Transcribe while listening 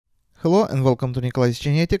Hello and welcome to Nikolai's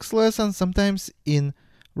genetics lesson. Sometimes in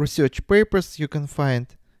research papers you can find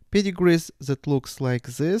pedigrees that looks like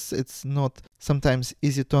this. It's not sometimes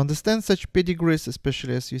easy to understand such pedigrees,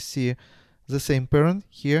 especially as you see the same parent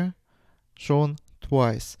here shown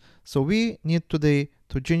twice. So we need today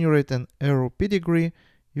to generate an Arrow pedigree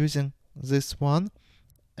using this one.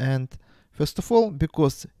 And first of all,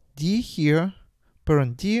 because D here,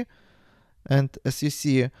 parent D, and as you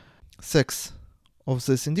see, sex of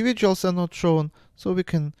these individuals are not shown, so we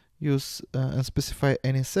can use and specify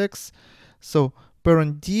any sex. So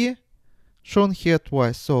parent D shown here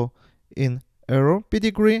twice. So in Arrow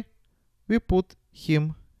pedigree, we put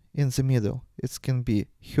him in the middle. It can be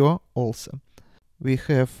her also. We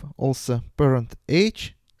have also parent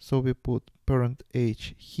H, so we put parent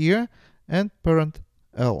H here, and parent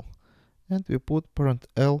L, and we put parent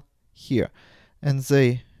L here, and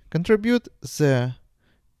they contribute the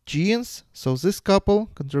genes. So this couple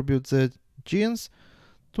contributes the genes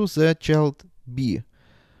to the child B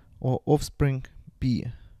or offspring B.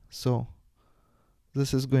 So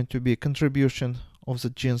this is going to be contribution of the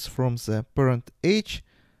genes from the parent H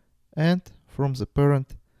and from the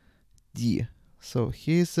parent D. So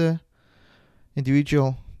here is the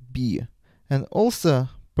individual B, and also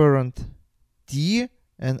parent D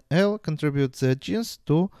and L contribute the genes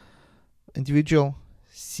to individual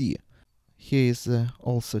C. Here is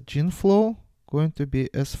also gene flow going to be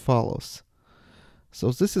as follows. So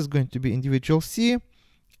this is going to be individual C,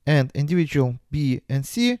 and individual B and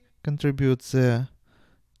C contribute the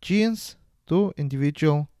genes to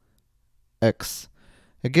individual X.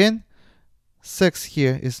 Again, sex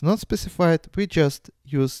here is not specified. We just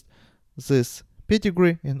used this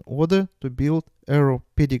pedigree in order to build Arrow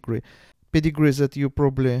pedigree. Pedigrees that you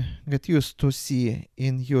probably get used to see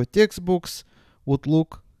in your textbooks would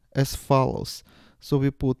look as follows. So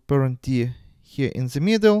we put parent D here in the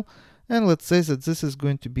middle, and let's say that this is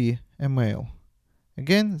going to be a male.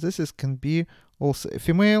 Again, this can be also a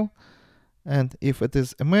female, and if it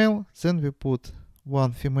is a male, then we put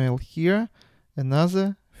one female here,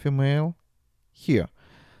 another female here.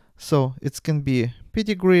 So it can be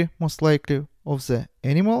pedigree most likely of the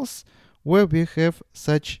animals where we have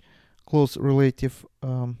such close relative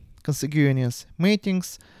consanguineous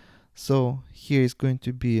matings. So here is going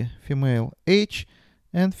to be female H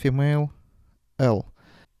and female L.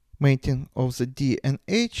 Mating of the D and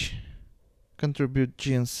H contribute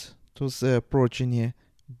genes to the progeny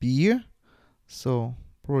B. So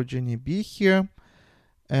progeny B here,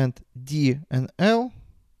 and D and L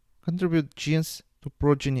contribute genes to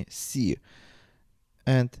progeny C.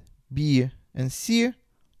 And B and C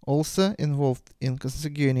also involved in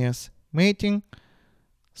consanguineous mating.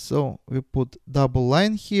 So we put double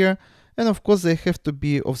line here, and of course they have to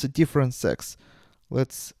be of the different sex.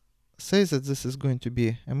 Let's say that this is going to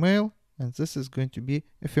be a male and this is going to be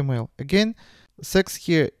a female. Again, sex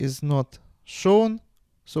here is not shown,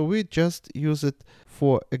 so we just use it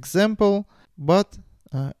for example, but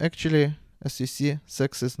actually, as you see,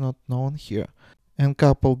 sex is not known here. And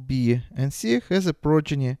couple B and C has a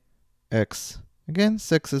progeny X. Again,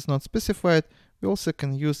 sex is not specified. We also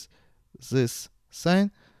can use this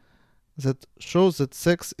sign that shows that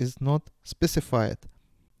sex is not specified.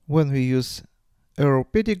 When we use Arrow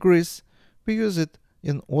pedigrees, we use it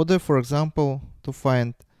in order, for example, to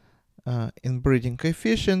find inbreeding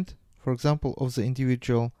coefficient, for example, of the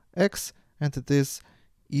individual X, and it is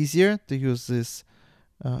easier to use this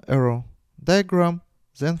arrow diagram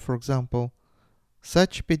than, for example,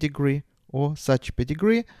 such pedigree or such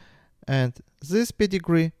pedigree, and this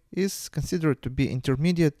pedigree is considered to be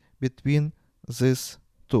intermediate between these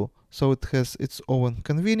two. So it has its own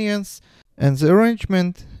convenience, and the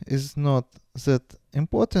arrangement is not that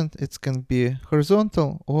important. It can be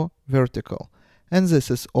horizontal or vertical. And this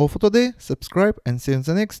is all for today. Subscribe and see you in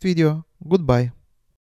the next video. Goodbye.